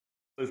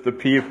Is the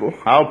people.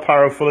 How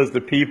powerful is the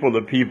people?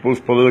 The People's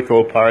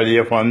Political Party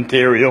of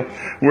Ontario.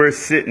 We're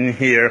sitting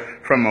here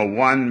from a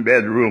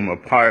one-bedroom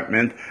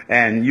apartment,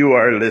 and you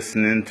are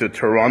listening to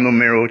Toronto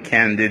mayoral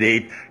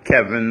candidate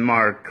Kevin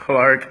Mark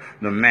Clark,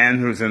 the man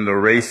who's in the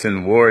race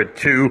in Ward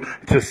 2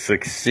 to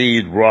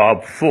succeed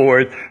Rob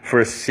Ford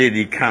for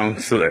city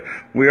councillor.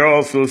 We're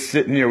also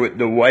sitting here with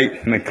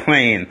Dwight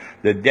McLean,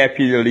 the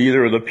deputy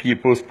leader of the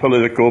People's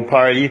Political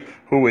Party,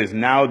 who is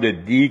now the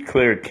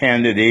declared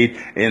candidate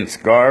in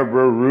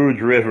Scarborough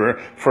Rouge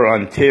River for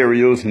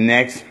Ontario's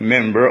next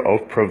member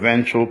of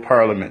provincial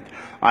parliament.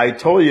 I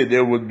told you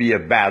there would be a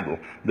battle,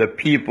 the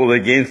people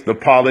against the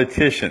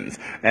politicians.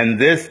 And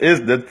this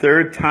is the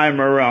third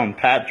time around.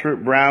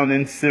 Patrick Brown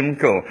in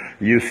Simcoe,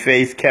 you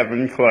faced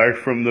Kevin Clark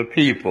from the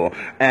people.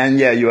 And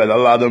yeah, you had a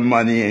lot of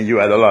money and you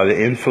had a lot of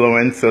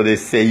influence, so they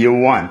say you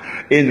won.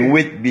 In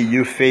Whitby,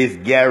 you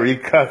faced Gary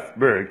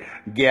Cuthbert.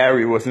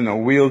 Gary was in a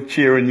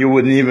wheelchair and you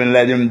wouldn't even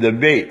let him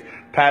debate.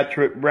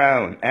 Patrick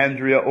Brown,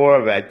 Andrea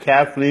Orvat,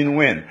 Kathleen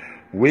Wynne.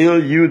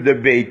 Will you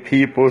debate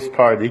People's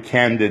Party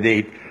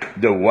candidate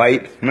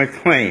Dwight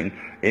McLean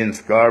in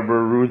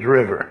Scarborough Rouge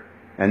River?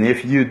 And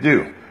if you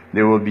do,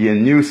 there will be a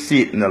new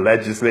seat in the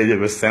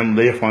Legislative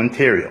Assembly of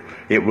Ontario.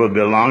 It will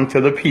belong to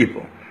the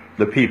people,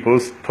 the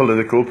People's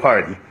Political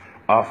Party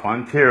of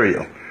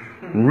Ontario.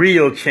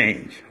 Real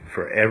change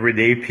for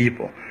everyday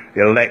people.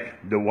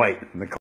 Elect Dwight McLean.